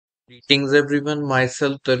Greetings everyone,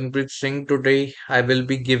 myself Tarnpreet Singh. Today I will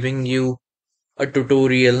be giving you a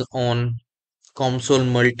tutorial on COMSOL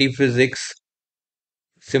Multiphysics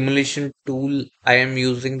simulation tool. I am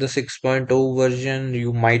using the 6.0 version.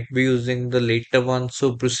 You might be using the later one,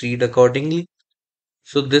 so proceed accordingly.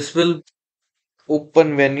 So this will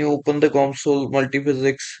open when you open the COMSOL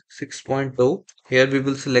Multiphysics 6.0. Here we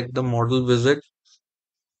will select the model wizard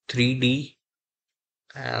 3D,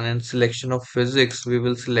 and in selection of physics we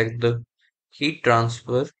will select the heat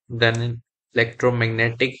transfer, then in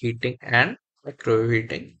electromagnetic heating and microwave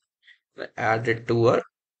heating, add it to our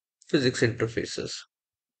physics interfaces.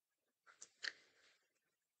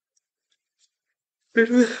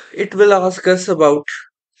 It will ask us about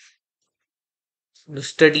the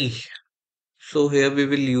study. So here we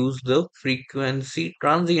will use the frequency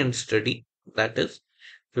transient study. That is,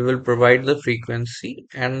 we will provide the frequency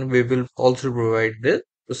and we will also provide the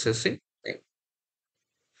processing thing.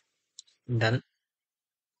 Done.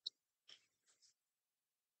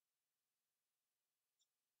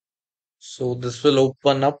 So this will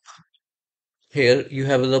open up. Here you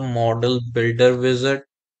have the model builder wizard,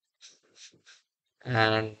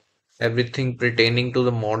 and everything pertaining to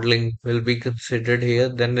the modeling will be considered here.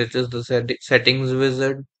 Then it is the settings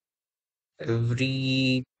wizard.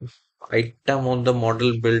 Every item on the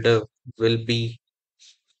model builder will be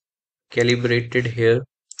calibrated here,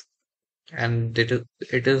 and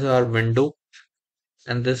it is our window.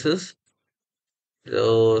 And this is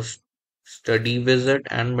the study wizard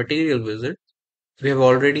and material wizard. We have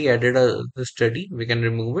already added the study. We can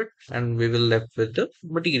remove it, and we will left with the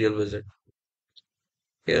material wizard.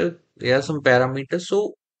 Here there are some parameters.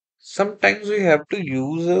 So sometimes we have to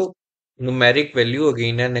use a numeric value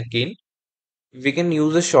again and again. We can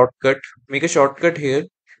use a shortcut, make a shortcut here.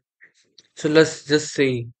 So let's just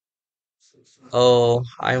say,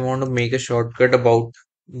 I want to make a shortcut about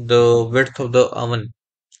the width of the oven.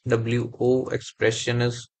 WO expression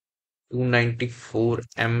is 294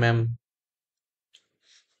 mm,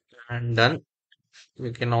 and done.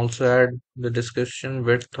 We can also add the description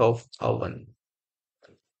width of oven,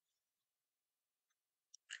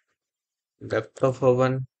 depth of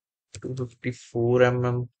oven 254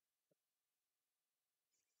 mm,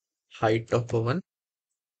 height of oven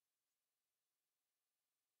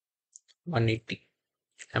 180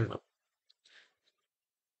 mm.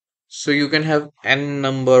 So you can have n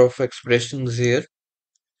number of expressions here.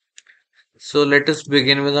 So let us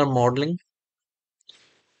begin with our modeling.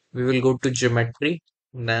 We will go to geometry,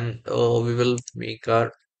 then we will make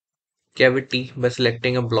our cavity by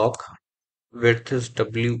selecting a block. Width is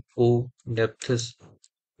WO, depth is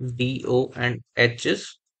DO, and H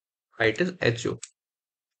is height is HO.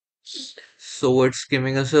 So it's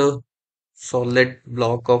giving us a solid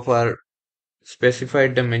block of our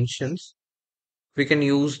specified dimensions. We can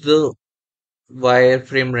use the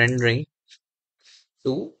wireframe rendering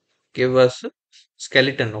to give us a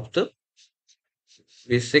skeleton of the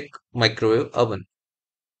basic microwave oven.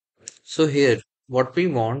 So here, what we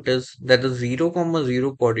want is that the 0,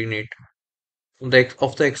 0 coordinate of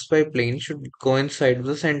the XY plane should coincide with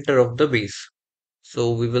the center of the base.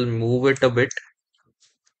 So we will move it a bit.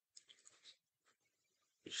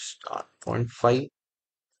 Start point 5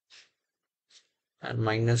 and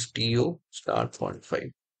minus TO start point 5.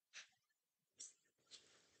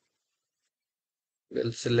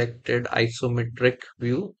 Well selected isometric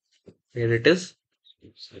view. Here it is.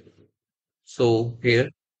 So here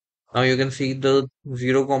now you can see the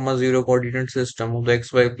 0, 0 coordinate system of the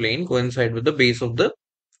XY plane coincide with the base of the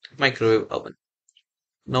microwave oven.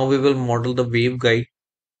 Now we will model the waveguide.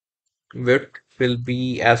 Width will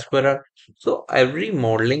be as per our, so every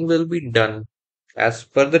modeling will be done as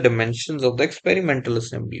per the dimensions of the experimental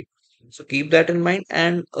assembly. So keep that in mind,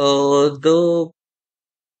 and the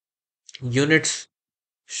units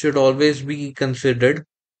should always be considered.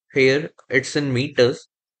 Here it's in meters,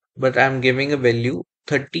 but I'm giving a value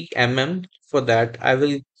 30 mm. For that I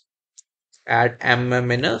will add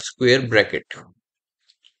mm in a square bracket.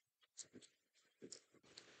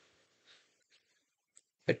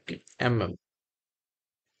 30 mm.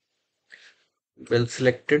 Well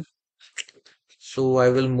selected. So I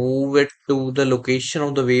will move it to the location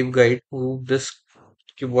of the waveguide. Move this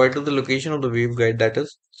cuboid to the location of the waveguide, that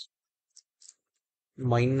is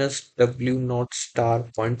minus W naught star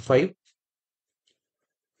point 0.5.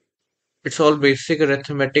 It's all basic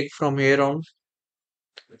arithmetic from here on,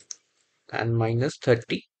 and minus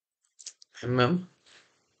 30 mm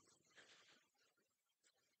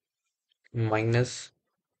minus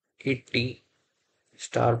 80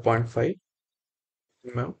 star point 0.5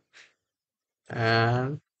 mm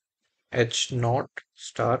and H naught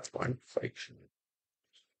star point 0.5.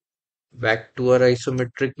 Back to our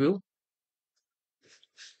isometric view.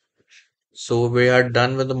 So we are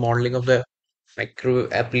done with the modeling of the microwave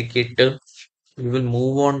applicator. We will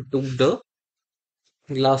move on to the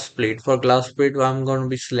glass plate. For glass plate, I'm going to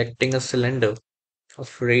be selecting a cylinder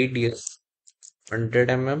of radius 100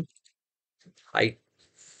 mm, height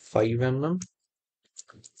 5 mm,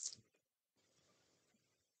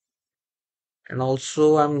 and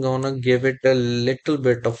also I'm gonna give it a little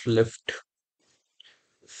bit of lift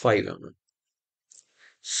 5 mm.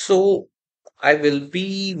 So I will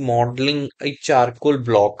be modeling a charcoal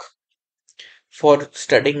block for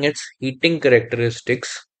studying its heating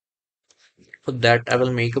characteristics. For that, I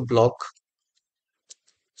will make a block,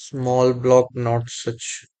 small block, not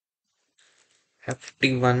such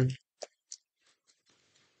hefty one.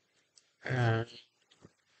 And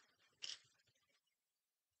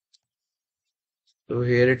so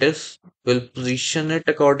here it is. We'll position it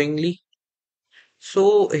accordingly.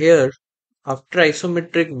 So here, after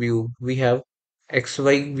isometric view, we have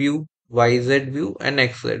XY view, YZ view, and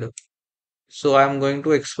XZ. So I'm going to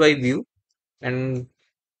XY view, and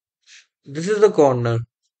this is the corner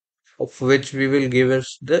of which we will give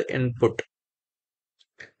us the input.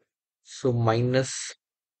 So minus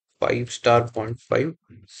 5 star point 5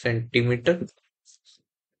 centimeter.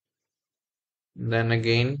 Then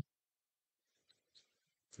again,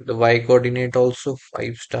 the Y coordinate also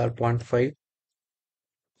 5 star point 5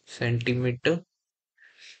 centimeter.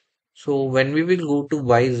 So when we will go to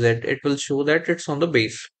YZ, it will show that it's on the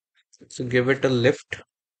base. So give it a lift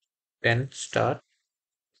 10 star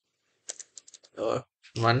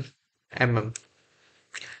 1 mm.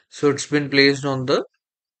 So it's been placed on the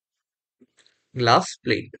glass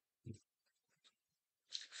plate.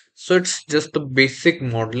 So it's just the basic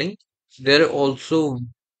modeling. There are also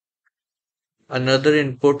another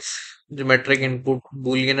inputs, geometric input,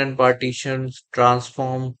 Boolean and partitions,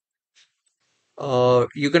 transform.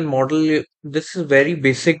 You can model this is very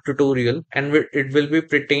basic tutorial and it will be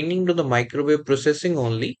pertaining to the microwave processing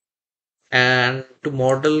only. And to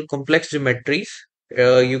model complex geometries,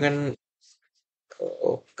 you can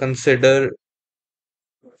consider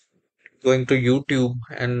going to YouTube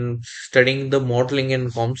and studying the modeling in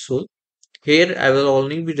COMSOL. Here I will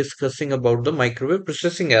only be discussing about the microwave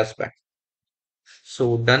processing aspect.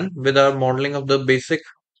 So done with our modeling of the basic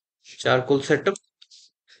charcoal setup,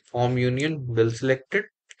 form union well selected.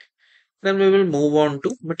 Then we will move on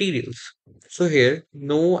to materials. So here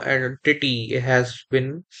no entity has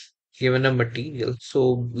been given a material.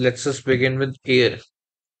 So let's just begin with air.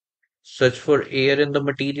 Search for air in the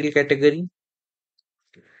material category.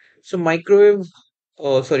 So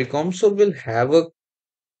COMSOL will have a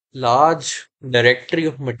large directory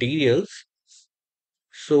of materials.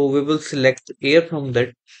 So we will select air from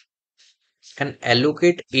that and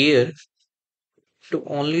allocate air to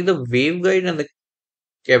only the waveguide and the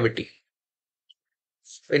cavity.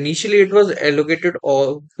 Initially, it was allocated to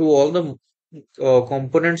all the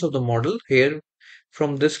components of the model. Here,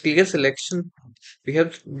 from this clear selection, we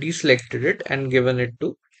have deselected it and given it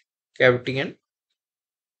to cavity and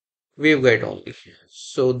waveguide only.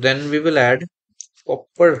 So then we will add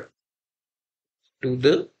copper to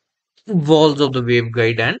the walls of the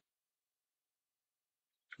waveguide and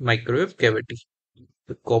microwave cavity.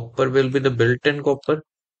 The copper will be the built-in copper.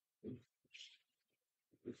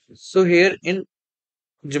 So here in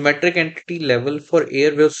geometric entity level for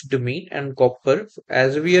air waves domain and copper,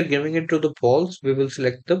 as we are giving it to the walls, we will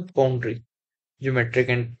select the boundary geometric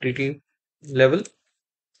entity level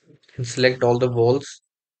and select all the walls.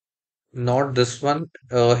 Not this one.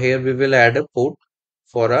 Here we will add a port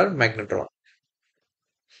for our magnetron.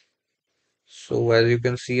 So as you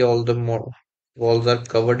can see, all the walls are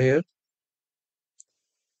covered here.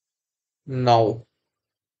 Now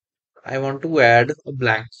I want to add a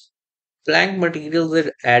blank. Blank materials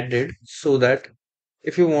are added so that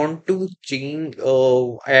if you want to change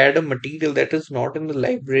add a material that is not in the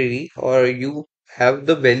library or you have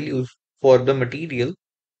the values for the material,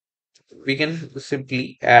 we can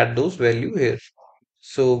simply add those value here.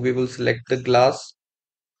 So we will select the glass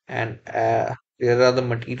and here are the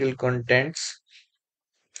material contents.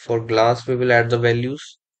 For glass we will add the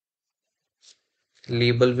values.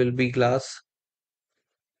 Label will be glass.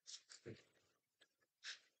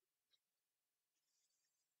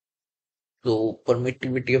 So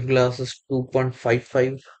permittivity of glass is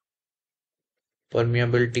 2.55,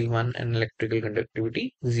 permeability 1, and electrical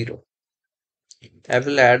conductivity 0. I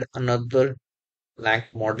will add another blank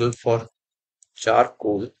model for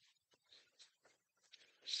charcoal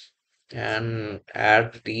and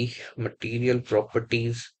add the material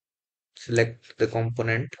properties, select the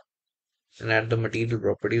component and add the material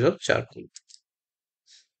properties of charcoal.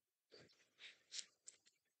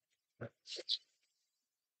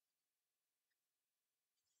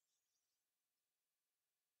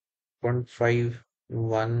 0.5,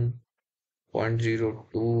 1,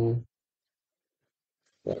 0.02,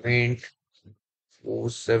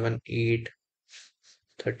 0.478,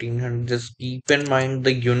 1300. Just keep in mind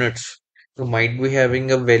the units. You might be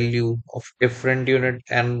having a value of different unit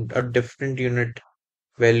and a different unit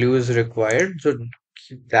value is required. So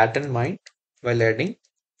keep that in mind while adding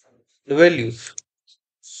the values.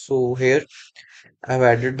 So here I've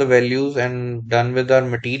added the values and done with our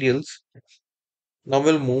materials. Now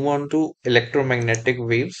we'll move on to electromagnetic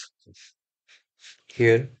waves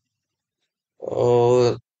here.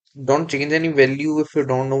 Uh, don't change any value if you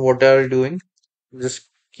don't know what are you doing. Just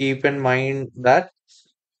keep in mind that,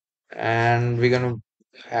 and we're gonna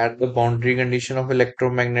add the boundary condition of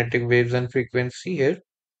electromagnetic waves and frequency here.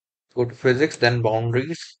 Go to physics, then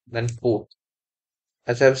boundaries, then port.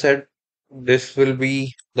 As I've said, this will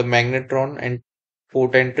be the magnetron and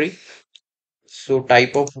port entry. So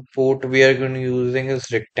type of port we are going to using is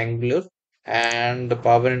rectangular, and the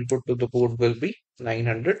power input to the port will be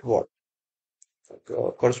 900 watt,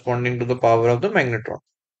 corresponding to the power of the magnetron.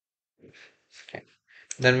 Okay.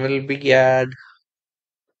 Then will be add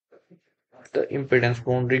the impedance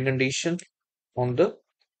boundary condition on the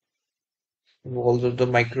walls of the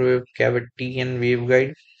microwave cavity and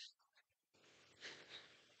waveguide.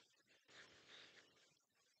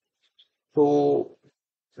 So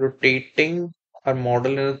rotating our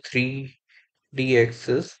model in a 3D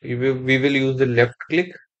axis, we will use the left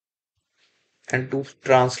click, and to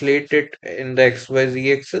translate it in the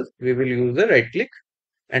XYZ axis, we will use the right click,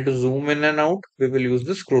 and to zoom in and out, we will use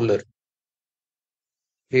the scroller.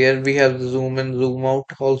 Here we have the zoom in, zoom out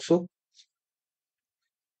also.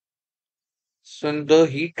 So in the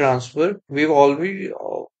heat transfer, we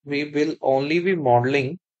will only be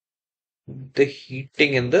modeling the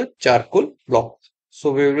heating in the charcoal block.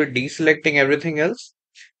 So we will be deselecting everything else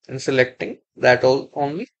and selecting that all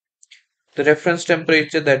only. The reference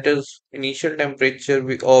temperature, that is initial temperature,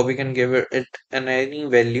 we can give it an any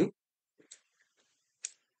value.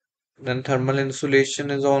 Then thermal insulation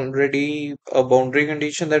is already a boundary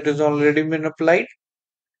condition that is already been applied.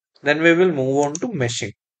 Then we will move on to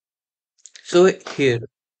meshing. So here,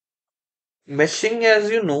 meshing, as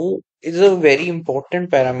you know, is a very important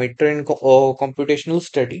parameter in computational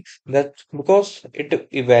studies. That's because it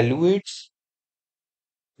evaluates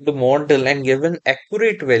the model and give an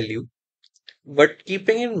accurate value. But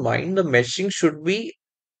keeping in mind, the meshing should be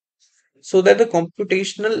so that the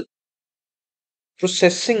computational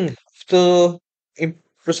processing the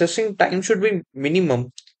processing time should be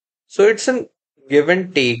minimum. So it's a give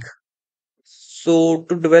and take. So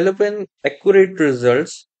to develop an accurate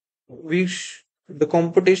results, the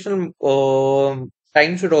computational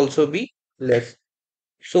time should also be less.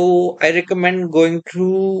 So I recommend going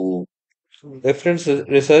through different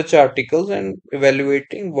research articles and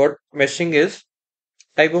evaluating what meshing is,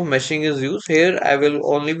 type of meshing is used. Here I will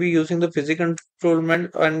only be using the physical control mesh,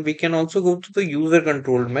 and we can also go to the user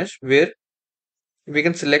controlled mesh where we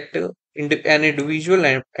can select an individual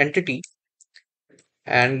entity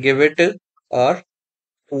and give it our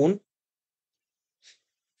own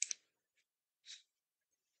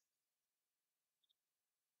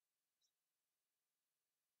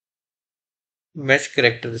mesh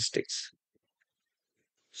characteristics.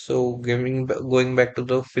 So going back to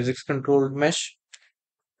the physics controlled mesh.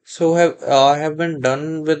 So have been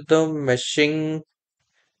done with the meshing,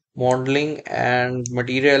 modeling, and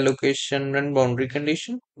material allocation and boundary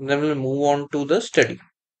condition. Then we'll move on to the study.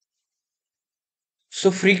 So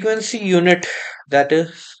frequency unit, that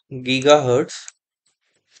is gigahertz.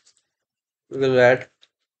 We will add,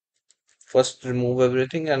 first remove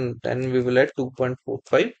everything, and then we will add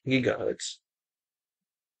 2.45 gigahertz.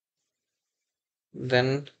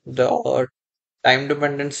 Then the time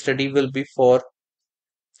dependent study will be for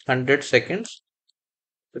 100 seconds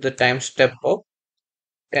with a time step of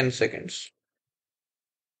 10 seconds.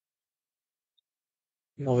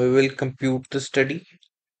 Now we will compute the study.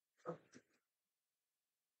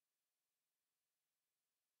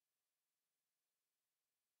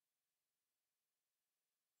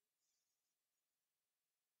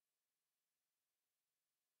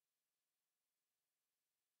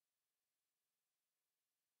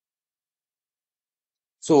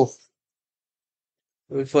 So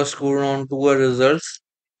we'll first go on to our results.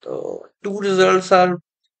 Two results are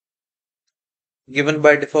given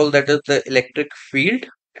by default, that is the electric field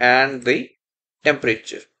and the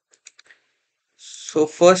temperature. So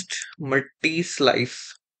first,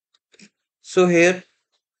 multi-slice. So here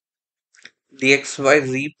the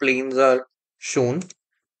XYZ planes are shown.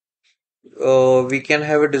 We can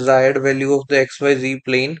have a desired value of the XYZ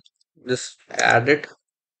plane. Just add it.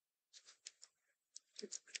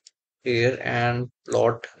 here and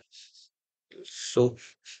plot. So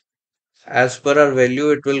as per our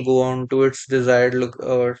value, it will go on to its desired look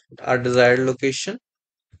or our desired location.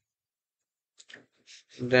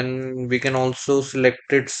 Then we can also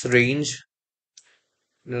select its range,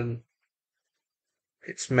 then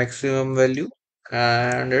its maximum value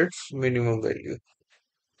and its minimum value.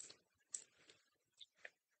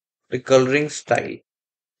 The coloring style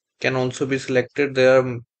can also be selected there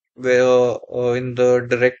where in the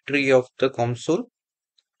directory of the console,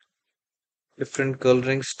 different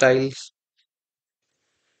coloring styles.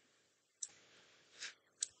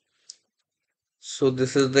 So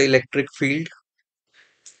this is the electric field.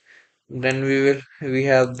 Then we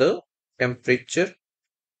have the temperature.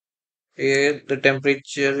 Here the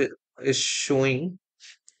temperature is showing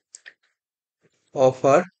of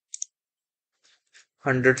our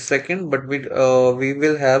 100 second, but we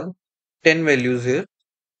will have 10 values here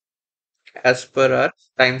as per our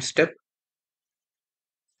time step.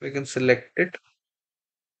 We can select it,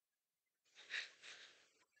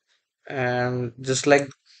 and just like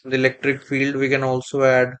the electric field, we can also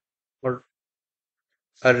add or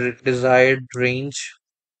a desired range,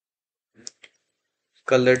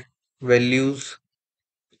 colored values.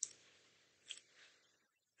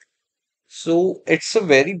 So it's a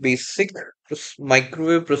very basic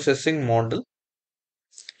microwave processing model.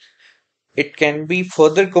 It can be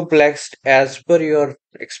further complexed as per your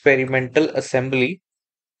experimental assembly.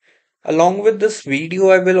 Along with this video,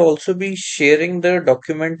 I will also be sharing the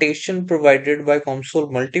documentation provided by COMSOL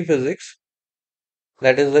Multiphysics.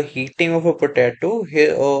 That is the heating of a potato.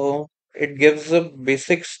 Here, it gives a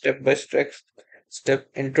basic step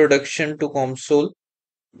introduction to COMSOL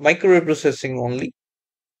microwave processing only.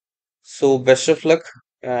 So best of luck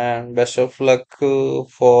and best of luck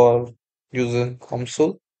for using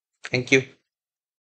COMSOL. Thank you.